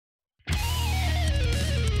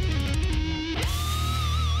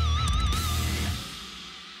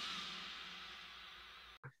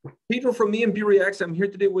Pedro from A&P-Reacts. I'm here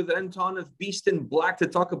today with Anton of Beast in Black to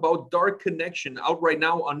talk about Dark Connection, out right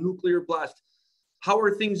now on Nuclear Blast. How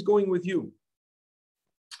are things going with you?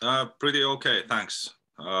 Pretty okay, thanks.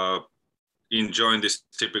 Enjoying this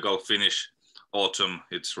typical Finnish autumn.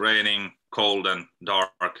 It's raining, cold and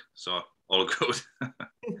dark, so all good.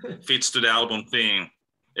 Fits to the album theme.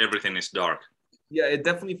 Everything is dark. Yeah, it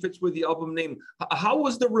definitely fits with the album name. How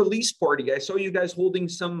was the release party? I saw you guys holding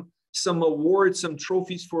some awards, some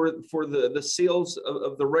trophies for the sales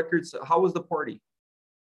of the records. How was the party?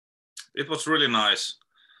 It was really nice.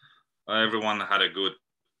 Everyone had a good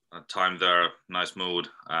time there, nice mood,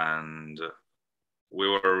 and we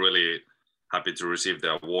were really happy to receive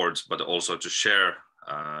the awards, but also to share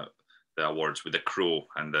the awards with the crew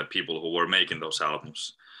and the people who were making those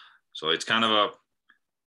albums. So it's kind of a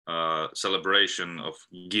celebration of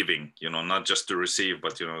giving, you know, not just to receive,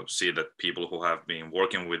 but, you know, see that people who have been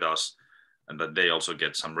working with us and that they also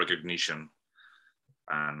get some recognition.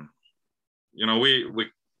 And, you know,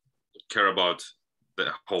 we care about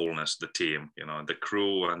the wholeness, the team, you know, the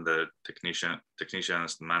crew and the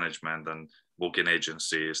technicians, management and booking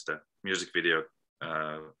agencies, the music video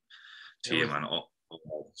team and all.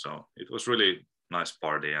 So it was really nice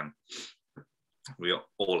party and we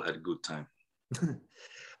all had a good time.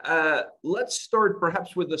 Let's start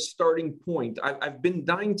perhaps with a starting point. I've been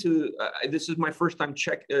dying to, this is my first time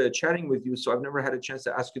chatting with you, so I've never had a chance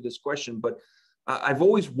to ask you this question, but I've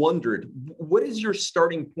always wondered, what is your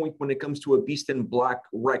starting point when it comes to a Beast in Black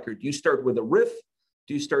record? Do you start with a riff?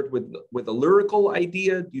 Do you start with a lyrical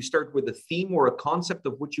idea? Do you start with a theme or a concept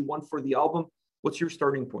of what you want for the album? What's your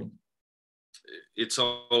starting point? It's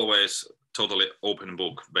always totally open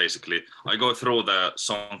book, basically. I go through the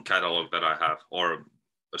song catalog that I have, or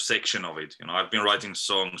a section of it. You know, I've been writing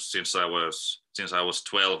songs since I was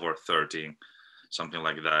 12 or 13, something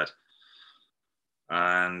like that.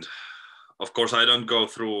 And of course, I don't go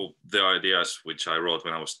through the ideas which I wrote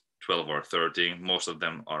when I was 12 or 13. Most of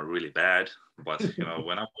them are really bad. But you know,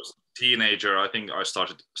 when I was a teenager, I think I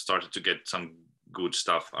started to get some good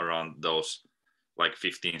stuff around those, like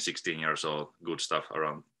 15, 16 years old, good stuff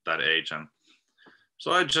around that age. And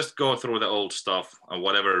so I just go through the old stuff and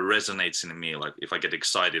whatever resonates in me. Like if I get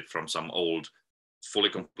excited from some old fully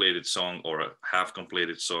completed song or a half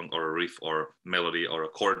completed song or a riff or melody or a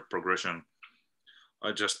chord progression,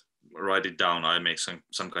 I just write it down. I make some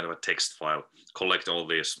kind of a text file, collect all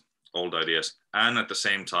these old ideas. And at the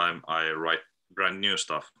same time, I write brand new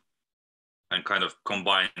stuff and kind of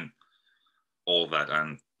combine all that.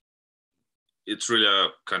 And it's really a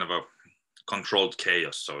kind of a controlled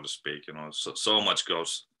chaos, so to speak. You know, so much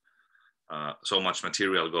goes, so much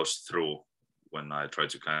material goes through when I try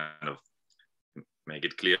to kind of make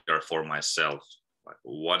it clear for myself, like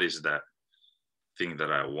what is the thing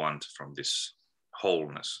that I want from this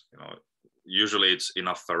wholeness. You know, usually it's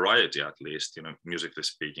enough variety, at least, you know, musically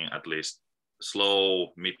speaking, at least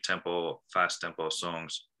slow, mid-tempo, fast-tempo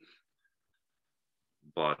songs.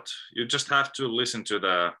 But you just have to listen to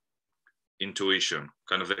the intuition,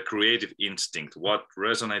 kind of the creative instinct, what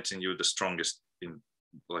resonates in you the strongest in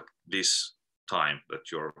like this time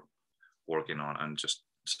that you're working on, and just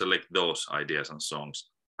select those ideas and songs.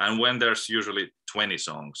 And when there's usually 20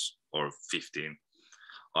 songs or 15,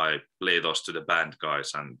 I play those to the band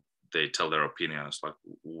guys and they tell their opinions, like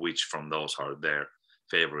which from those are their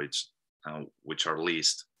favorites and which are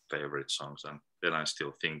least favorite songs. And then I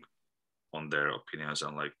still think on their opinions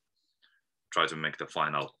and like try to make the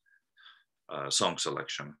final song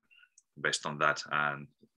selection based on that. And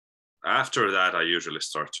after that, I usually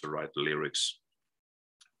start to write the lyrics.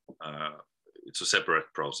 It's a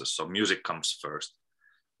separate process. So music comes first.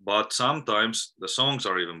 But sometimes the songs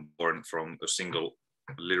are even born from a single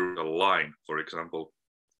lyrical line. For example,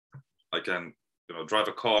 I can, you know, drive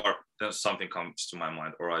a car, then something comes to my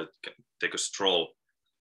mind, or I can take a stroll.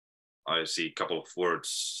 I see a couple of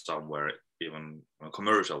words somewhere, even a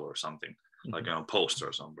commercial or something, like a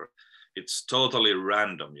poster somewhere. It's totally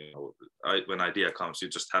random, you know. When idea comes, you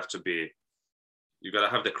just have to be, you gotta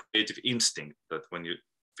have the creative instinct that when you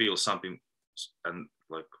feel something and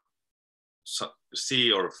like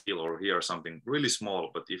see or feel or hear something really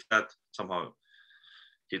small, but if that somehow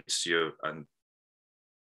hits you and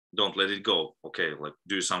don't let it go, okay, like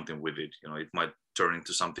do something with it, you know, it might turn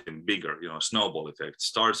into something bigger, you know, snowball effect.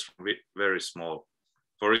 Starts very small.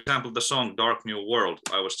 For example, the song Dark New World,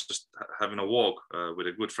 I was just having a walk with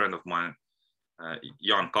a good friend of mine,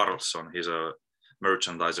 Jan Carlson. He's a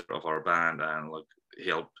merchandiser of our band and like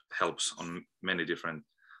he helps on many different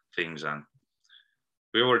things. And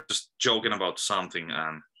we were just joking about something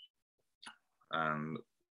and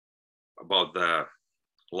about the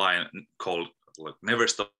line called like "Never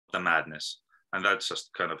Stop the madness. And that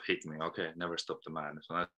just kind of hit me. Okay, never stop the madness.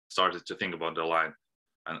 And I started to think about the line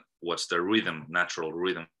and what's the rhythm, natural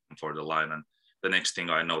rhythm for the line. And the next thing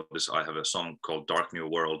I noticed, I have a song called Dark New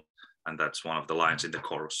World, and that's one of the lines in the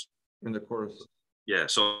chorus. In the chorus. Yeah,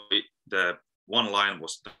 so the one line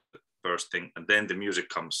was the first thing, and then the music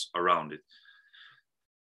comes around it.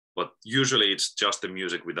 But usually it's just the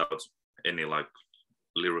music without any like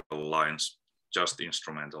lyrical lines, just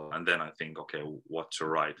instrumental. And then I think, okay, what to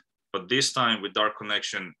write? But this time with Dark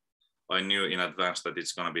Connection, I knew in advance that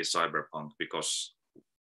it's going to be cyberpunk, because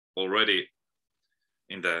already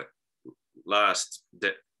in the last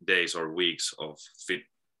days or weeks of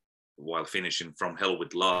while finishing From Hell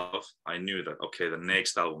with Love, I knew that, okay, the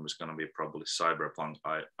next album is going to be probably cyberpunk.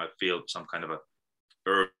 I feel some kind of a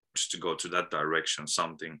urge to go to that direction.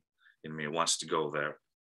 Something in me wants to go there.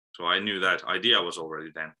 So I knew that idea was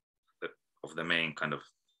already then of the main kind of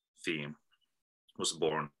theme was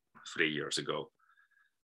born 3 years ago.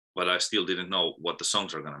 But I still didn't know what the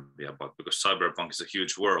songs are going to be about, because cyberpunk is a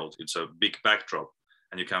huge world. It's a big backdrop,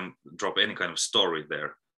 and you can drop any kind of story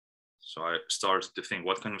there. So I started to think,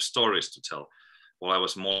 what kind of stories to tell? Well, I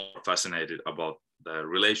was more fascinated about the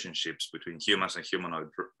relationships between humans and humanoid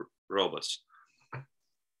robots,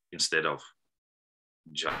 instead of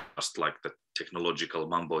just like the technological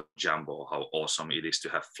mumbo jumbo, how awesome it is to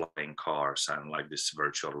have flying cars and like this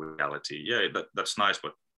virtual reality. Yeah, that's nice,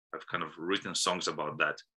 but I've kind of written songs about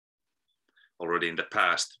that already in the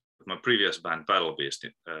past. My previous band, Battle Beast,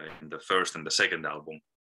 in the first and the second album,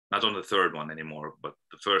 not on the third one anymore, but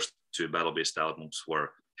the first two Battle Beast albums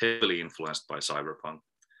were heavily influenced by cyberpunk.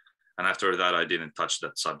 And after that, I didn't touch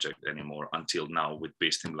that subject anymore until now with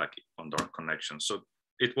Beast in Black on Dark Connection. So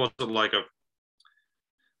it was like a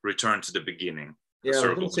return to the beginning. Yeah, I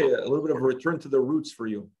was going to say a little bit of a return to the roots for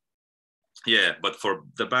you. Yeah, but for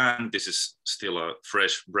the band, this is still a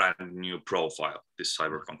fresh, brand new profile, this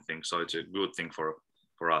cyberpunk thing. So it's a good thing for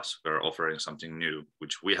us. We're offering something new,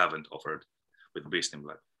 which we haven't offered with Beast in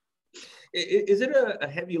Black. Is it a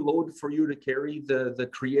heavy load for you to carry the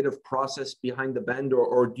creative process behind the band,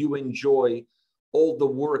 or do you enjoy all the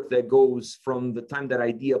work that goes from the time that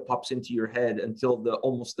idea pops into your head until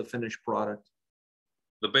almost the finished product?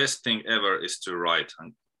 The best thing ever is to write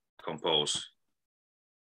and compose.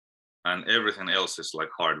 And everything else is like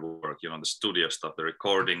hard work, you know, the studio stuff, the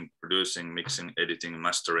recording, producing, mixing, editing,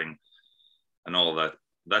 mastering, and all that.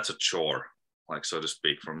 That's a chore, like, so to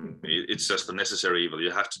speak. From me, it's just a necessary evil.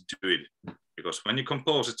 You have to do it, because when you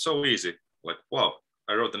compose, it's so easy. Like, wow,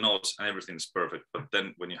 I wrote the notes and everything's perfect. But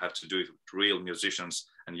then when you have to do it with real musicians,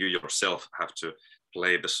 and you yourself have to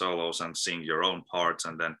play the solos and sing your own parts,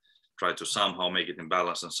 and then try to somehow make it in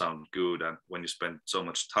balance and sound good. And when you spend so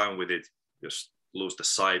much time with it, you just lose the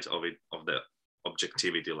sight of it, of the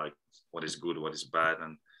objectivity, like what is good, what is bad.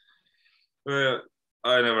 And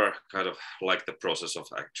I never kind of liked the process of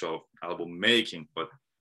actual album making, but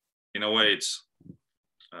in a way it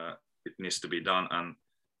needs to be done. And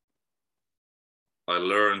I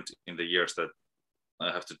learned in the years that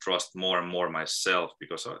I have to trust more and more myself,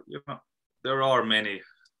 because you know, there are many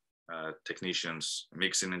technicians,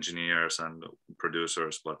 mixing engineers and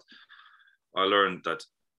producers, but I learned that,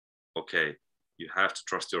 okay, you have to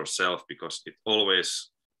trust yourself, because it always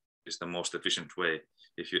is the most efficient way.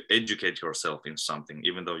 If you educate yourself in something,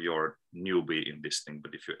 even though you're newbie in this thing,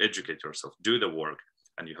 but if you educate yourself, do the work,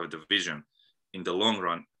 and you have the vision, in the long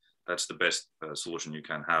run, that's the best solution you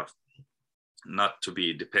can have. Not to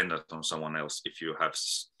be dependent on someone else. If you have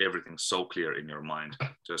everything so clear in your mind,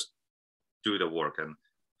 just do the work and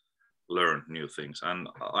learn new things. And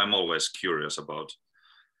I'm always curious about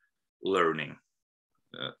learning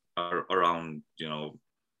around, you know,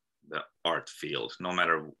 the art field, no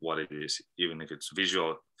matter what it is, even if it's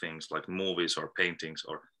visual things like movies or paintings,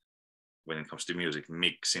 or when it comes to music,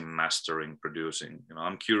 mixing, mastering, producing, you know,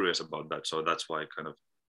 I'm curious about that. So that's why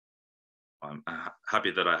I'm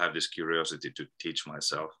happy that I have this curiosity to teach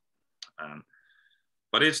myself.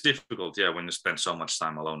 But it's difficult, yeah, when you spend so much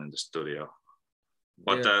time alone in the studio.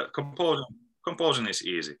 But yeah. Composing is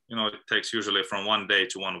easy. You know, it takes usually from 1 day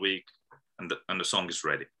to 1 week, and the song is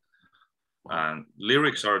ready. Wow. And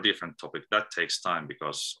lyrics are a different topic. That takes time,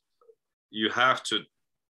 because you have to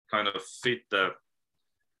kind of fit the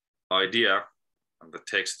idea and the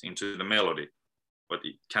text into the melody. But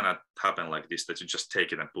it cannot happen like this, that you just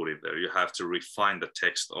take it and put it there. You have to refine the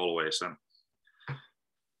text always, and,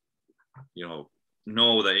 you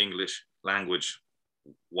know the English language,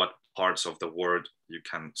 what parts of the word you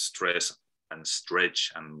can stress and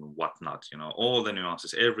stretch and whatnot, you know, all the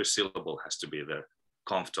nuances, every syllable has to be there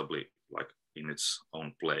comfortably, like in its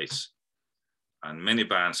own place. And many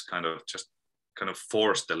bands kind of just kind of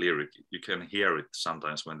force the lyric. You can hear it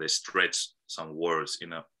sometimes when they stretch some words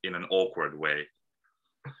in an awkward way.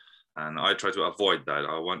 And I try to avoid that.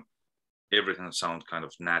 I want everything to sound kind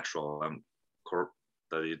of natural and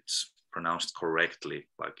that it's pronounced correctly,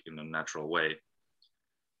 like in a natural way,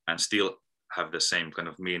 and still have the same kind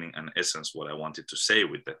of meaning and essence what I wanted to say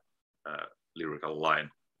with the lyrical line.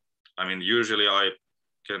 I mean, usually I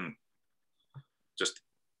can just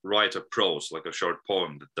write a prose, like a short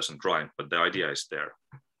poem that doesn't rhyme, but the idea is there,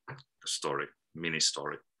 the story, mini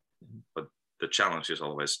story. But the challenge is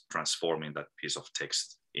always transforming that piece of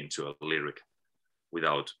text into a lyric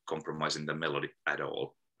without compromising the melody at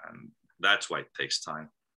all. And that's why it takes time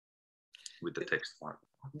with the text part.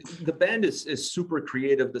 The band is super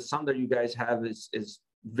creative. The sound that you guys have is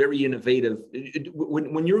very innovative.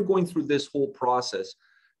 When you're going through this whole process,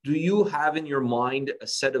 do you have in your mind a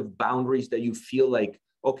set of boundaries that you feel like,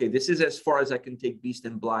 okay, this is as far as I can take Beast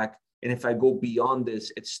in Black, and if I go beyond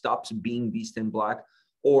this, it stops being Beast in Black?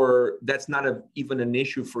 Or that's not even an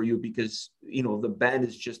issue for you because, you know, the band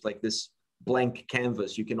is just like this blank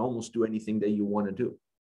canvas. You can almost do anything that you want to do.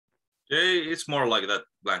 Yeah, it's more like that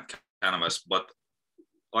blank canvas, but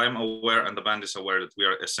I'm aware, and the band is aware, that we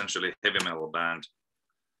are essentially a heavy metal band.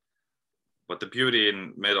 But the beauty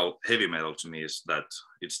in metal, heavy metal to me, is that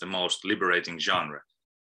it's the most liberating genre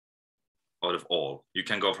out of all. You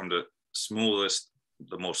can go from the smoothest,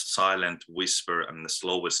 the most silent whisper and the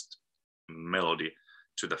slowest melody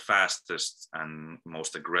to the fastest and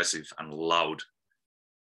most aggressive and loud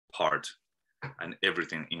part and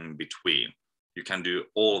everything in between. You can do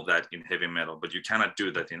all that in heavy metal, but you cannot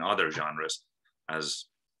do that in other genres as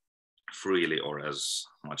freely or as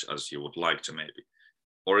much as you would like to, maybe.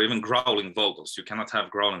 Or even growling vocals. You cannot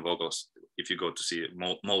have growling vocals if you go to see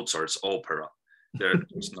Mozart's opera.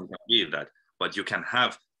 There's not going to be that, but you can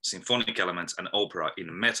have symphonic elements and opera in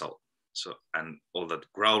metal. So, and all that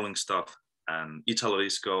growling stuff and Italo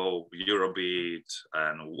disco, Eurobeat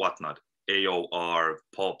and whatnot, AOR,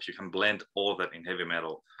 pop, you can blend all that in heavy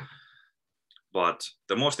metal. But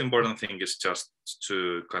the most important thing is just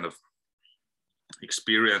to kind of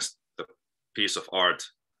experience the piece of art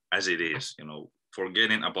as it is, you know,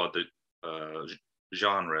 forgetting about the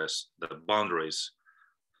genres, the boundaries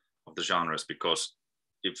of the genres, because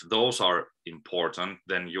if those are important,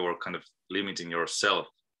 then you're kind of limiting yourself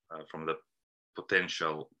from the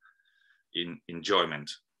potential enjoyment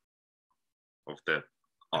of the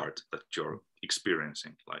art that you're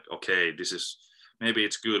experiencing. Like, okay, this is, maybe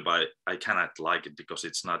it's good, but I cannot like it because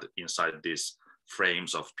it's not inside these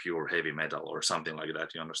frames of pure heavy metal or something like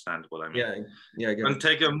that. You understand what I mean? Yeah. I get and it.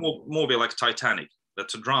 take a movie like Titanic.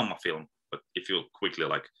 That's a drama film, but if you quickly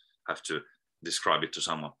like have to describe it to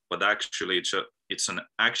someone, but actually it's an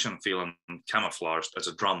action film camouflaged as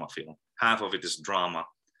a drama film. Half of it is drama,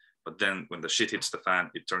 but then when the shit hits the fan,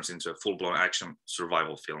 it turns into a full-blown action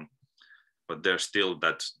survival film. But there's still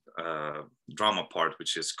that drama part,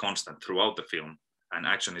 which is constant throughout the film, and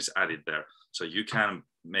action is added there. So you can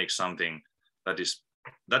make something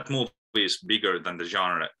that movie is bigger than the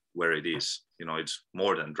genre where it is. You know, it's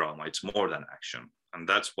more than drama, it's more than action. And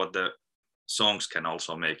that's what the songs can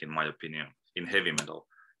also make, in my opinion, in heavy metal,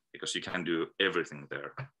 because you can do everything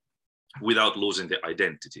there without losing the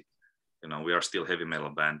identity. You know, we are still heavy metal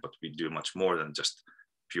band, but we do much more than just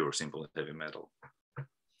pure, simple heavy metal.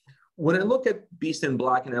 When I look at Beast in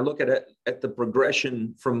Black and I look at the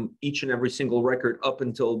progression from each and every single record up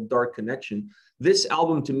until Dark Connection, this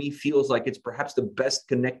album to me feels like it's perhaps the best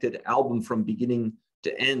connected album from beginning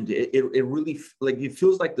to end. It really, like, it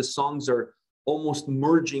feels like the songs are almost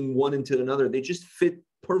merging one into another. They just fit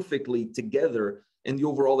perfectly together in the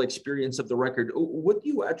overall experience of the record. What do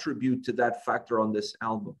you attribute to that factor on this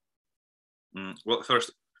album? Well,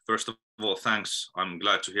 first of all, thanks. I'm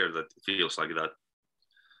glad to hear that it feels like that.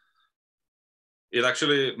 It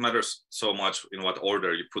actually matters so much in what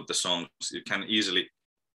order you put the songs. You can easily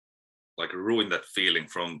like ruin that feeling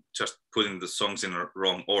from just putting the songs in the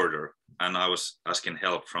wrong order. And I was asking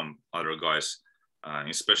help from other guys,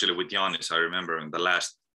 especially with Janis. I remember in the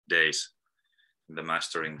last days, in the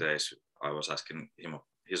mastering days, I was asking him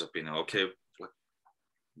his opinion. Okay, like,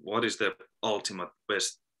 what is the ultimate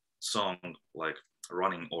best song, like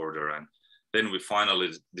running order? And then we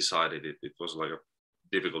finally decided it. It was like a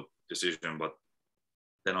difficult decision, but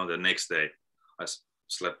then on the next day, I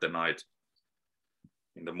slept the night.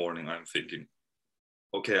 In the morning, I'm thinking,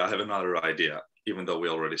 okay, I have another idea, even though we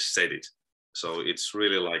already said it. So it's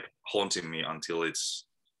really like haunting me until it's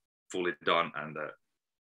fully done and the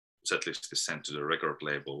setlist is sent to the record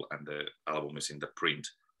label and the album is in the print.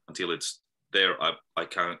 Until it's there, I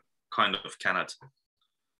kind of cannot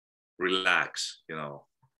relax, you know.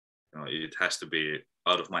 You know, it has to be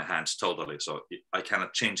out of my hands totally. So I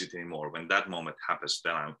cannot change it anymore. When that moment happens,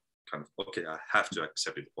 then I'm kind of, okay, I have to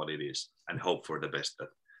accept it what it is and hope for the best.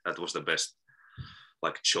 That was the best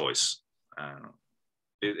like choice.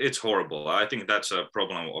 It's horrible. I think that's a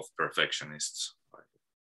problem of perfectionists.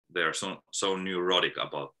 They're so neurotic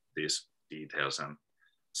about these details, and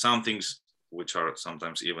some things which are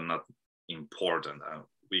sometimes even not important.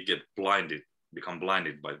 We become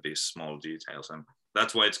blinded by these small details, and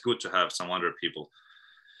that's why it's good to have some other people,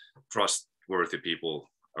 trustworthy people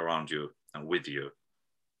around you and with you,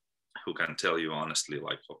 who can tell you honestly,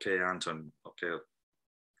 like, okay, Anton, okay,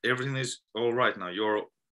 everything is all right now. You're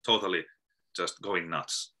totally just going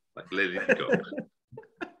nuts. Like, let it go.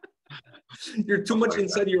 You're too much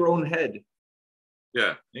inside your own head.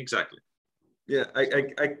 Yeah, exactly. Yeah,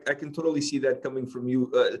 I can totally see that coming from you.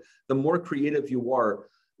 The more creative you are,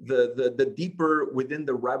 the deeper within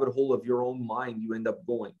the rabbit hole of your own mind you end up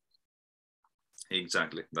going.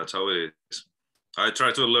 Exactly. That's how it is. I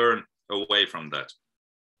try to learn away from that.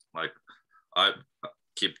 Like, I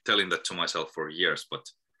keep telling that to myself for years, but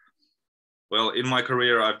well, in my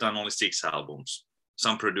career, I've done only 6 albums.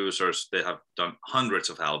 Some producers, they have done hundreds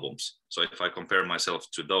of albums. So if I compare myself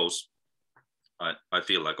to those, I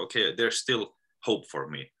feel like, okay, there's still hope for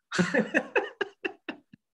me.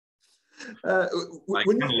 I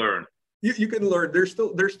can learn. You can learn. There's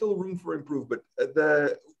still room for improvement.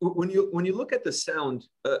 When you look at the sound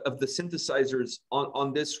of the synthesizers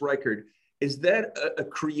on this record, is that a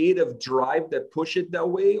creative drive that push it that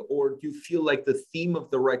way, or do you feel like the theme of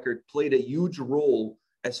the record played a huge role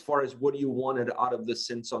as far as what you wanted out of the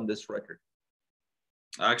synths on this record?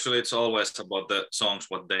 Actually, it's always about the songs,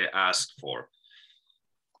 what they asked for.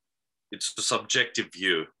 It's a subjective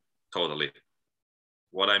view, totally.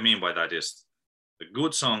 What I mean by that is a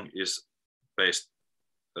good song is based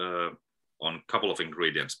on a couple of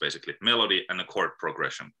ingredients, basically melody and a chord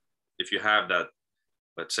progression. If you have that,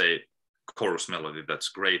 let's say, chorus melody, that's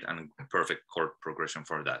great, and perfect chord progression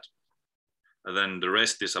for that. And then the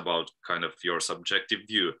rest is about kind of your subjective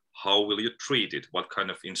view. How will you treat it? What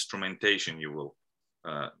kind of instrumentation you will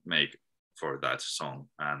make for that song?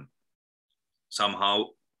 And somehow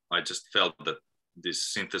I just felt that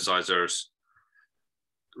these synthesizers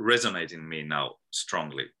resonate in me now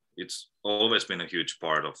strongly. It's always been a huge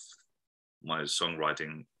part of my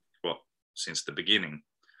songwriting, well, since the beginning.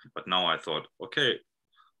 But now I thought, okay,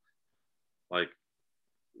 like,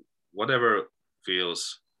 whatever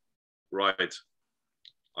feels right,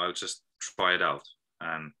 I'll just try it out.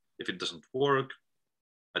 And if it doesn't work,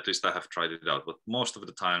 at least I have tried it out. But most of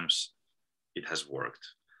the times it has worked.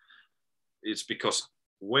 It's because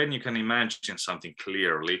when you can imagine something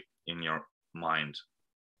clearly in your mind,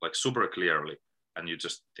 like super clearly, and you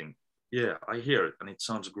just think, yeah, I hear it and it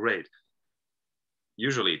sounds great,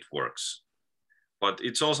 usually it works. But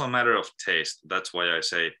it's also a matter of taste. That's why I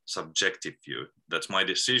say subjective view. That's my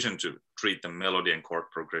decision to treat the melody and chord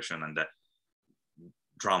progression and the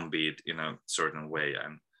drum beat in a certain way,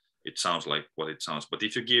 and it sounds like what it sounds. But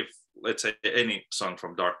if you give, let's say, any song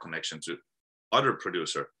from Dark Connection to other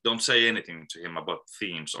producer, don't say anything to him about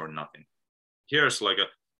themes or nothing. Here's like a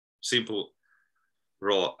simple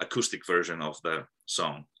raw acoustic version of the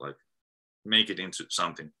song, like make it into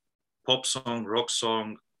something, pop song, rock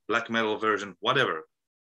song, black metal version, whatever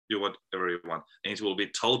you want, and it will be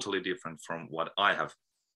totally different from what I have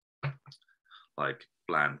like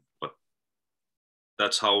planned. But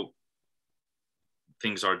that's how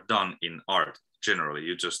things are done in art generally.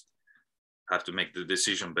 You just have to make the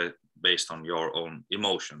decision based on your own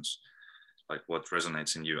emotions, like what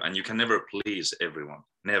resonates in you. And you can never please everyone,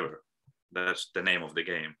 never. That's the name of the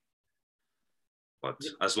game. But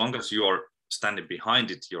as long as you are standing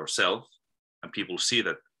behind it yourself and people see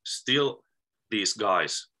that still these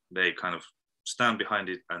guys, they kind of stand behind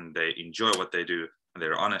it and they enjoy what they do and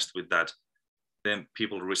they're honest with that, then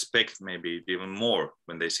people respect maybe even more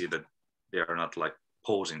when they see that they are not like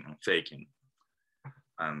posing and faking.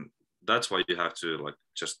 And that's why you have to like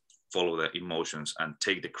just follow the emotions and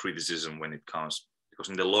take the criticism when it comes, because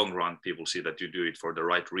in the long run people see that you do it for the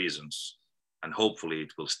right reasons, and hopefully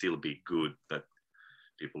it will still be good, that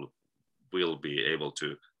people will be able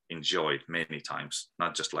to enjoy it many times,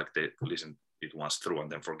 not just like they listen it once through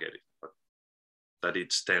and then forget it, but that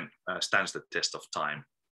it stands the test of time.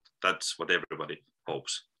 That's what everybody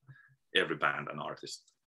hopes, every band and artist.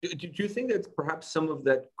 Do you think that perhaps some of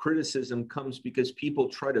that criticism comes because people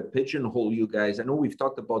try to pigeonhole you guys? I know we've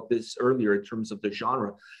talked about this earlier in terms of the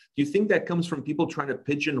genre. Do you think that comes from people trying to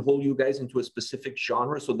pigeonhole you guys into a specific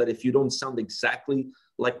genre, so that if you don't sound exactly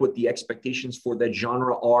like what the expectations for that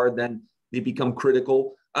genre are, then they become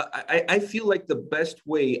critical. I feel like the best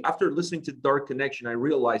way, after listening to Dark Connection, I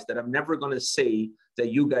realized that I'm never going to say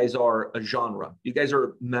that you guys are a genre. You guys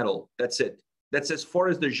are metal. That's it. That's as far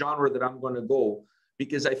as the genre that I'm going to go,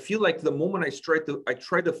 because I feel like the moment I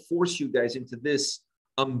try to force you guys into this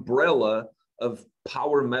umbrella of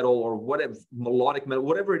power metal or whatever, melodic metal,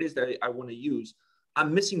 whatever it is that I want to use,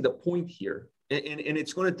 I'm missing the point here. And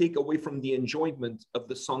it's going to take away from the enjoyment of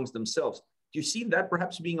the songs themselves. Do you see that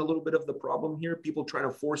perhaps being a little bit of the problem here? People trying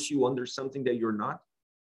to force you under something that you're not?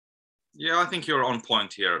 Yeah, I think you're on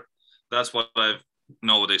point here. That's what I've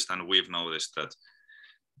noticed, and we've noticed, that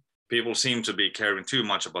people seem to be caring too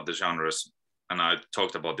much about the genres. And I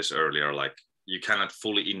talked about this earlier, like you cannot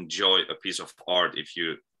fully enjoy a piece of art if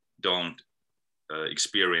you don't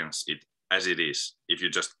experience it as it is. If you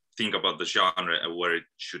just think about the genre and where it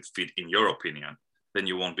should fit in your opinion, then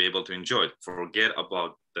you won't be able to enjoy it. Forget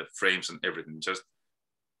about the frames and everything. Just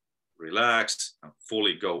relax and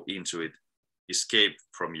fully go into it. Escape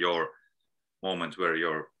from your moment where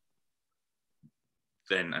you're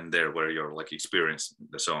then and there, where you're like experiencing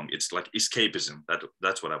the song. It's like escapism.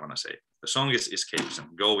 That's what I want to say. The song is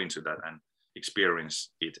escapism. Go into that and experience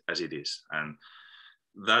it as it is. And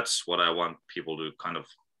that's what I want people to kind of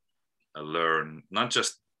learn, not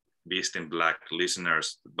just Beast in Black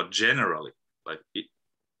listeners, but generally. Like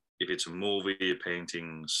if it's a movie,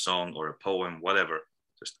 painting, song, or a poem, whatever,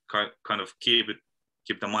 just kind of keep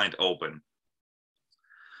the mind open.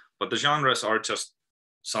 But the genres are just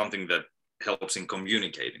something that helps in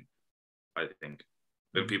communicating, I think.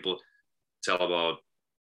 When people tell about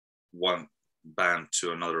one band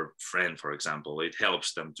to another friend, for example, it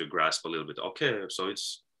helps them to grasp a little bit. Okay, so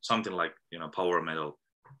it's something like, power metal.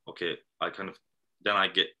 Okay, I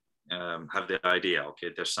get have the idea.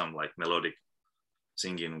 Okay, there's some like melodic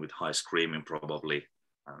singing with high screaming probably,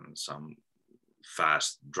 and some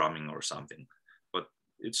fast drumming or something. But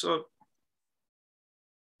it's a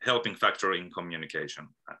helping factor in communication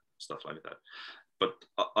and stuff like that. But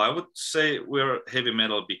I would say we're heavy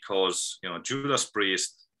metal because Judas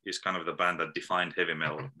Priest is kind of the band that defined heavy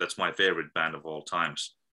metal. That's my favorite band of all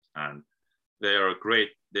times, and they are a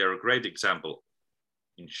great example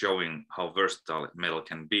in showing how versatile metal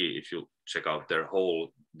can be. If you check out their whole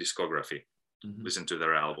discography, listen to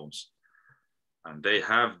their albums, and they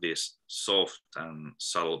have this soft and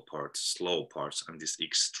subtle parts, slow parts, and this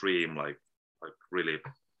extreme like really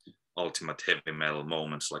ultimate heavy metal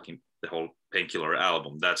moments, like in the whole Painkiller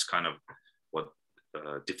album. That's kind of what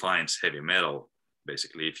defines heavy metal.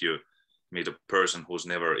 Basically, if you meet a person who's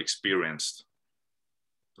never experienced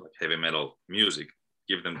like heavy metal music,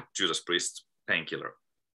 give them Judas Priest's Painkiller,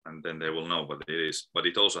 and then they will know what it is. But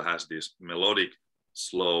it also has these melodic,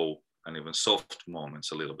 slow, and even soft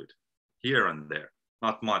moments a little bit here and there.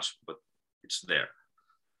 Not much, but it's there.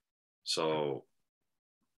 So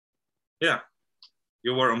yeah,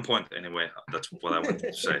 you were on point anyway. That's what I wanted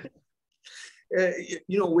to say.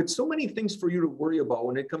 With so many things for you to worry about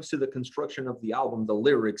when it comes to the construction of the album, the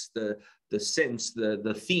lyrics, the synths,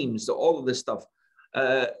 the themes, all of this stuff,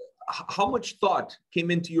 how much thought came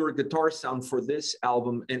into your guitar sound for this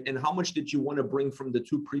album, and how much did you want to bring from the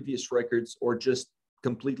two previous records, or just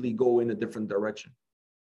completely go in a different direction?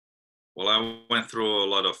 Well, I went through a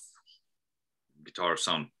lot of guitar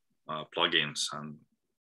sound plugins, and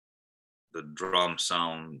the drum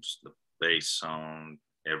sounds, the bass sound,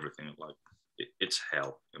 everything. Like it's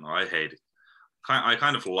hell, I hate it. I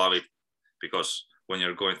kind of love it, because when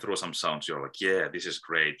you're going through some sounds, you're like, yeah, this is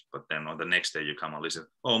great. But then on the next day you come and listen,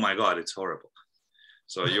 oh my God, it's horrible.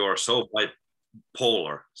 So you're so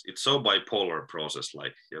bipolar. It's so bipolar process,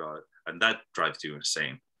 like, and that drives you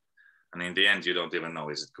insane. And in the end, you don't even know,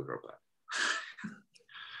 is it good or bad?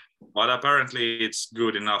 But apparently it's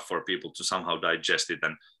good enough for people to somehow digest it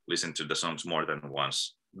and listen to the songs more than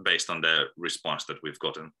once, based on the response that we've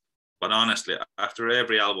gotten. But honestly, after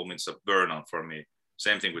every album, it's a burnout for me.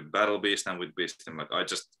 Same thing with Battle Beast and with Beast. And like, I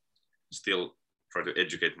just still try to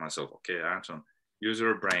educate myself. Okay, Anton, use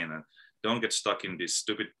your brain and don't get stuck in these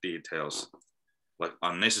stupid details, like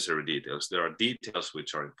unnecessary details. There are details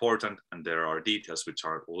which are important, and there are details which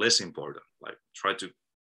are less important. Like, try to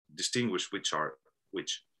distinguish which are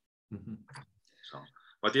which. So,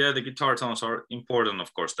 but yeah, the guitar tones are important,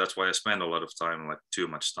 of course. That's why I spend a lot of time, like too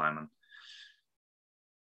much time, and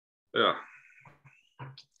yeah,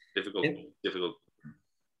 difficult.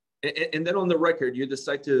 And then on the record, you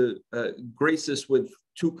decide to grace us with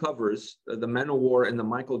two covers, the Manowar and the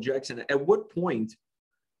Michael Jackson. At what point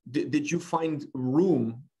did you find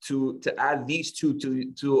room to add these two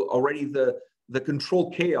to already the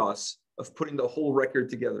controlled chaos of putting the whole record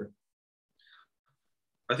together?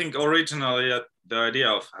 I think originally the idea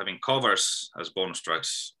of having covers as bonus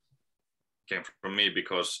tracks came from me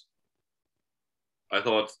because I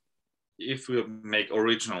thought if we make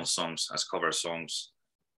original songs as cover songs,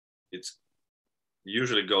 it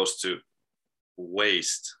usually goes to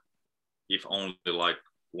waste if only like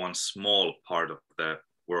one small part of the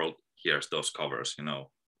world hears those covers, you know,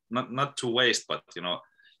 not to waste, but, you know,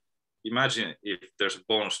 imagine if there's a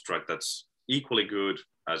bonus track that's equally good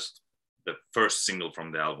as the first single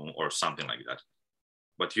from the album or something like that.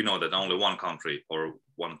 But you know that only one country or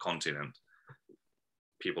one continent,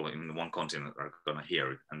 people in one continent are gonna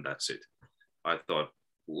hear it, and that's it. I thought,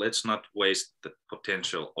 let's not waste the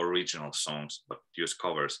potential original songs, but use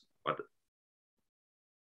covers. But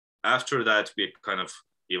after that, we kind of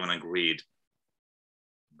even agreed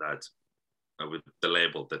that with the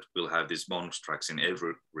label that we'll have these bonus tracks in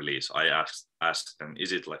every release. I asked them,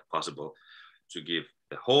 is it like possible to give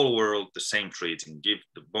the whole world the same treatment, give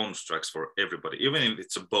the bonus tracks for everybody, even if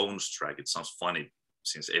it's a bonus track. It sounds funny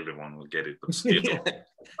since everyone will get it, but still, yeah.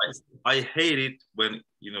 I hate it when,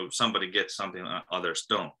 you know, somebody gets something and others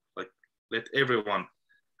don't. Like, let everyone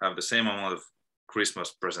have the same amount of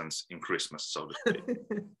Christmas presents in Christmas, so to speak.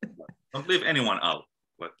 Don't leave anyone out.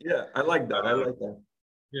 But yeah, I like that. I like that.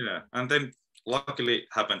 Yeah, and then luckily it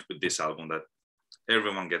happened with this album that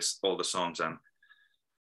everyone gets all the songs, and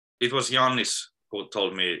it was Yannis who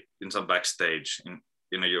told me in some backstage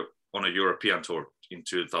on a European tour in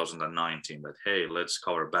 2019 that, hey, let's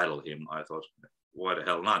cover Battle Hymn. I thought, why the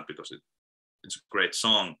hell not? Because it's a great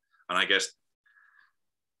song. And I guess,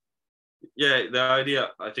 yeah, the idea,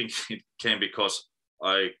 I think it came because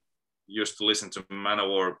I used to listen to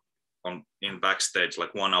Manowar in backstage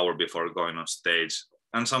like 1 hour before going on stage,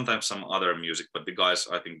 and sometimes some other music, but the guys,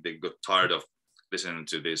 I think they got tired of listening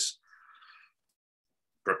to this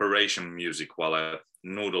preparation music while I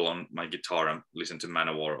noodle on my guitar and listen to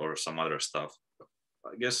Manowar or some other stuff.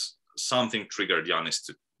 I guess something triggered Yannis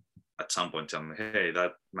to at some point tell me, hey,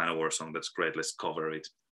 that Manowar song, that's great, let's cover it.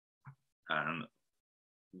 And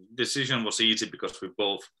decision was easy because we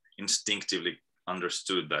both instinctively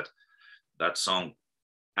understood that that song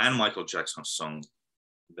and Michael Jackson's song,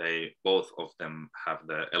 they both of them have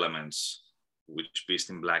the elements which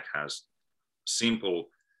Beast in Black has. Simple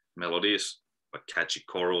melodies, a catchy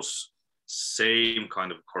chorus, same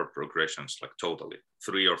kind of chord progressions, like totally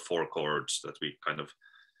 3 or 4 chords that we kind of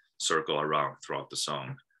circle around throughout the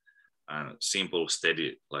song, and simple,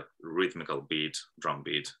 steady, like rhythmical beat, drum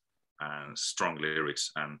beat, and strong lyrics,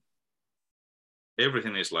 and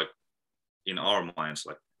everything is like in our minds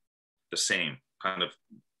like the same kind of.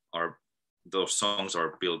 Those songs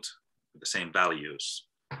are built with the same values,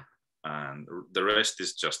 and the rest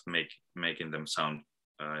is just making them sound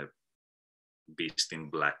Beast in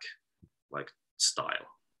Black like style.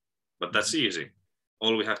 But that's easy.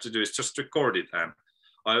 All we have to do is just record it. And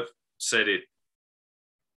I've said it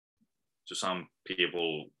to some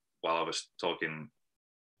people while I was talking,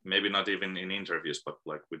 maybe not even in interviews, but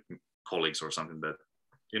like with colleagues or something, that,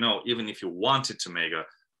 you know, even if you wanted to make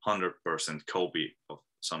 100% copy of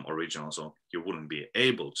some original song, you wouldn't be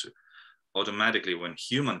able to. Automatically, when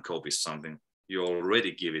human copies something, you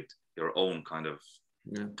already give it your own kind of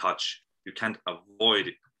touch. You can't avoid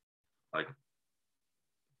it, like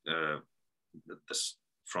this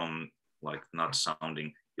from like not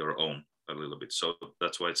sounding your own a little bit. So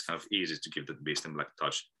that's why it's kind of easy to give that Beast in Black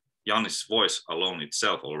touch. Yannis' voice alone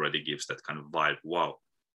itself already gives that kind of vibe. Wow,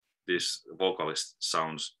 this vocalist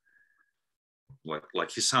sounds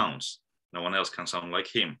like he sounds. No one else can sound like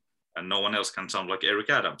him, and no one else can sound like Eric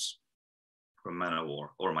Adams from Manowar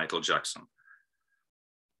or Michael Jackson.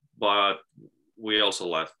 But we also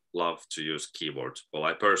love to use keyboards. Well,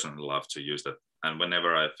 I personally love to use that, and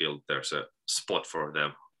whenever I feel there's a spot for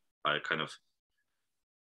them, I kind of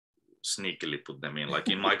sneakily put them in. Like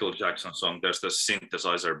in Michael Jackson song, there's the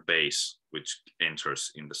synthesizer bass which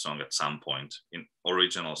enters in the song at some point. In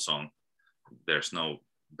original song, there's no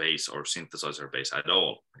bass or synthesizer bass at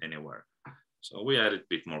all anywhere. So we added a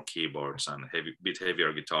bit more keyboards and bit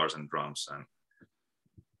heavier guitars and drums, and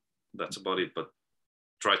that's about it. But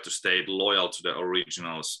tried to stay loyal to the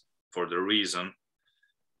originals for the reason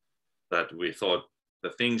that we thought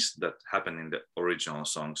the things that happen in the original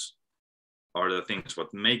songs are the things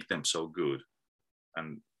what make them so good.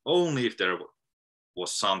 And only if there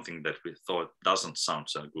was something that we thought doesn't sound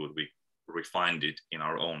so good, we refined it in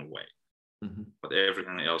our own way. Mm-hmm. But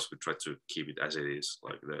everything else, we try to keep it as it is,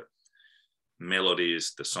 like the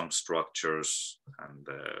melodies, the song structures, and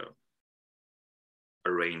the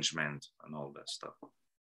arrangement and all that stuff.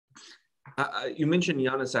 You mentioned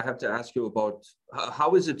Giannis. I have to ask you about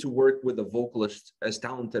how is it to work with a vocalist as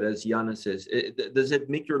talented as Giannis is? Does it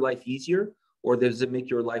make your life easier or does it make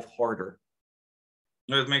your life harder?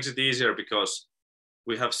 No, it makes it easier because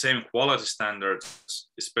we have same quality standards,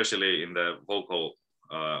 especially in the vocal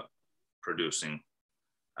producing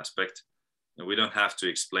aspect. And we don't have to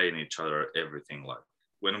explain each other everything. Like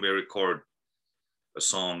when we record a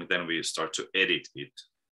song, then we start to edit it.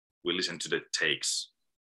 We listen to the takes.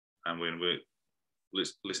 And when we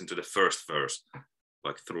listen to the first verse,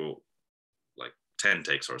 like through like 10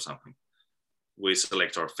 takes or something, we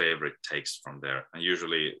select our favorite takes from there. And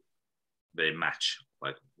usually they match,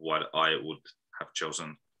 like what I would have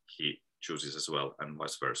chosen, he chooses as well, and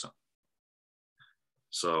vice versa.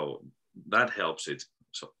 So that helps it.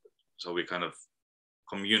 So we kind of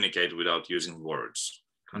communicate without using words,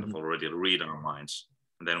 kind of already read our minds.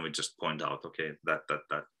 And then we just point out, okay, that,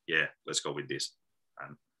 yeah, let's go with this.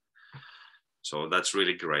 And so that's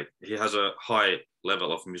really great. He has a high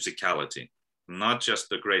level of musicality, not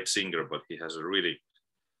just a great singer, but he has a really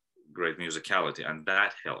great musicality, and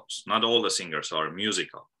that helps. Not all the singers are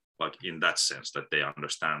musical, like in that sense that they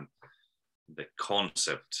understand the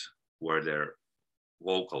concept where their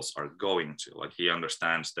vocals are going to. Like he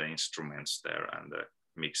understands the instruments there and the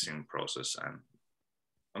mixing process and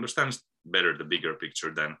understands better the bigger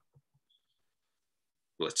picture than,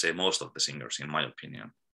 let's say, most of the singers, in my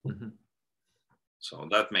opinion. So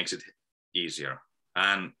that makes it easier.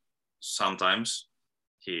 And sometimes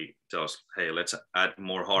he tells, hey, let's add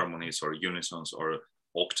more harmonies or unisons or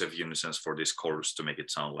octave unisons for this chorus to make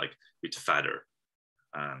it sound like a bit fatter.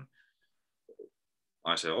 And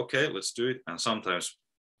I say, okay, let's do it. And sometimes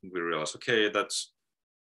we realize, okay, that's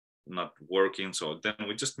not working. So then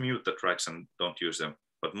we just mute the tracks and don't use them.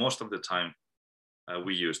 But most of the time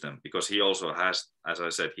we use them because he also has, as I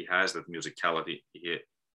said, he has that musicality. He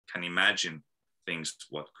can imagine things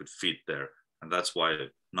what could fit there. And that's why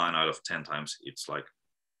 9 out of 10 times it's like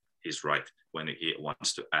he's right when he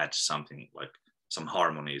wants to add something like some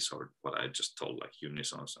harmonies or what I just told, like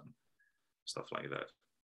unisons and stuff like that.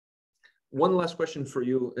 One last question for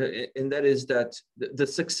you, and that is that the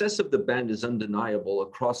success of the band is undeniable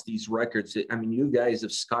across these records. I mean, you guys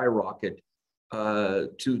have skyrocketed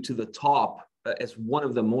to the top as one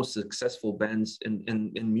of the most successful bands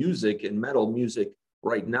in music, in metal music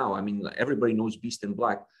right now. I mean, everybody knows Beast in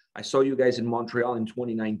Black. I saw you guys in Montreal in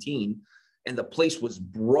 2019, and the place was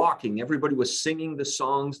rocking. Everybody was singing the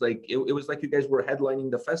songs. Like it was like you guys were headlining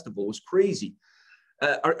the festival. It was crazy.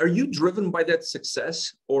 Are you driven by that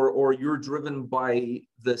success, or you're driven by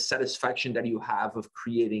the satisfaction that you have of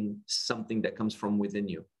creating something that comes from within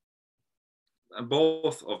you?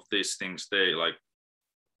 Both of these things, they like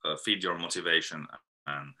feed your motivation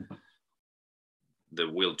and the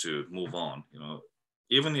will to move on. You know,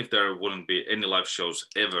 even if there wouldn't be any live shows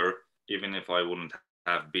ever, even if I wouldn't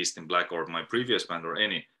have Beast in Black or my previous band or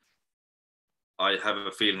any, I have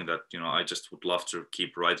a feeling that, you know, I just would love to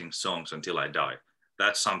keep writing songs until I die.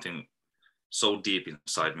 That's something so deep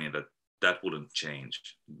inside me that that wouldn't change.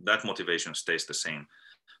 That motivation stays the same.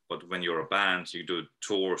 But when you're a band, you do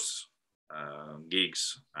tours,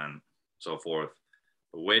 gigs, and so forth.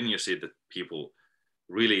 When you see that people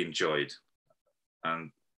really enjoy it,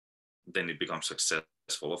 and then it becomes successful,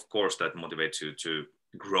 of course, that motivates you to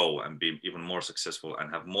grow and be even more successful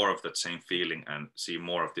and have more of that same feeling and see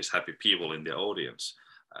more of these happy people in the audience.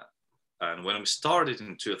 And when we started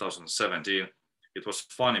in 2017, it was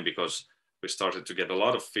funny because we started to get a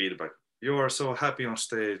lot of feedback. You are so happy on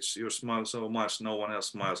stage, you smile so much, no one else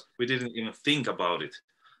smiles. We didn't even think about it.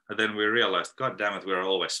 And then we realized, God damn it, we are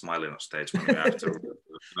always smiling on stage when we have to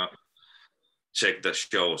check the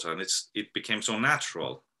shows. And it became so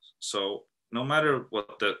natural. So no matter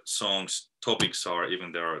what the song's topics are,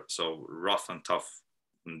 even they are so rough and tough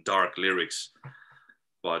and dark lyrics,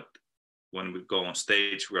 but when we go on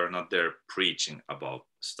stage, we are not there preaching about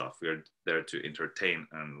stuff. We are there to entertain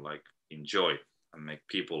and like enjoy and make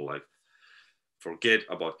people like forget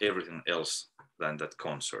about everything else than that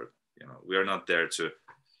concert. You know, we are not there to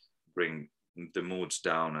bring the moods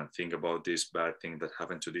down and think about this bad thing that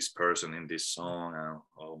happened to this person in this song. And,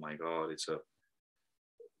 oh my God, it's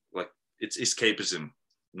escapism.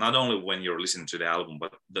 Not only when you're listening to the album,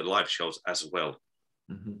 but the live shows as well.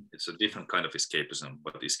 Mm-hmm. It's a different kind of escapism,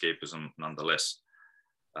 but escapism nonetheless.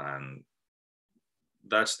 And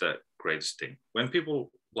that's the greatest thing. When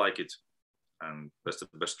people like it, and that's the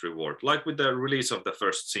best reward. Like with the release of the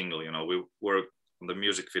first single, you know, we worked on the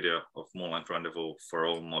music video of Moonlight Rendezvous for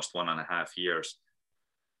almost 1.5 years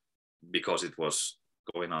because it was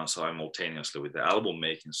going on simultaneously with the album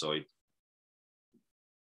making. So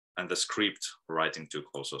and the script writing took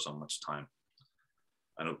also so much time.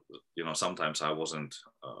 And sometimes I wasn't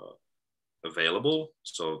available,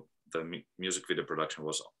 so the music video production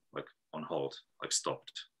was like on hold, like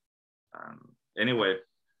stopped. Anyway,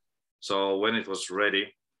 so when it was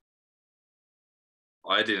ready,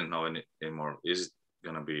 I didn't know anymore, is it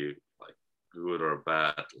gonna be like good or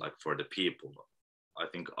bad, like for the people. I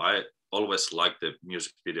think I always liked the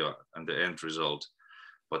music video and the end result,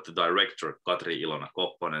 but the director, Katri Ilona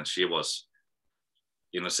Kopponen, she was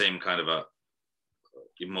in the same kind of a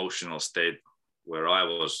emotional state where I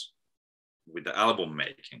was with the album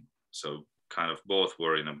making. So kind of both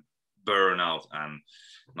were in a burnout and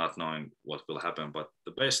not knowing what will happen. But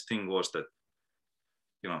the best thing was that,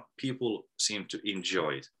 people seemed to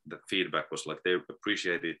enjoy it. The feedback was like they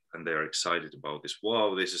appreciate it and they're excited about this.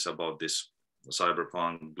 Wow, this is about this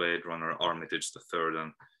cyberpunk, Blade Runner, Armitage the Third.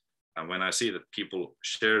 And when I see that people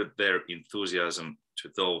share their enthusiasm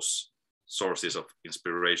to those sources of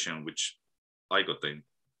inspiration, which I got the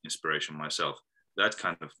inspiration myself, that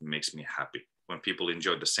kind of makes me happy when people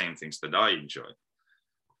enjoy the same things that I enjoy.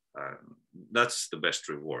 That's the best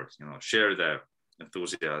reward, share their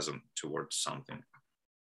enthusiasm towards something.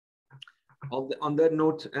 On that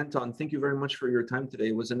note, Anton, thank you very much for your time today.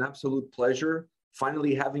 It was an absolute pleasure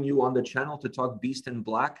finally having you on the channel to talk Beast in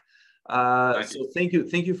Black. Thank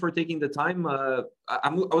you for taking the time. I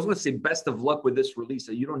was going to say best of luck with this release.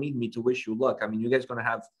 You don't need me to wish you luck. I mean, you guys are going to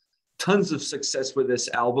have tons of success with this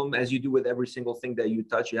album, as you do with every single thing that you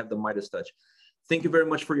touch. You have the Midas touch. Thank you very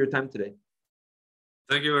much for your time today.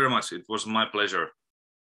 Thank you very much. It was my pleasure.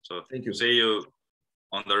 So thank you. See you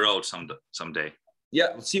on the road someday.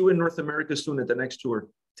 Yeah, see you in North America soon at the next tour.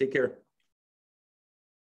 Take care.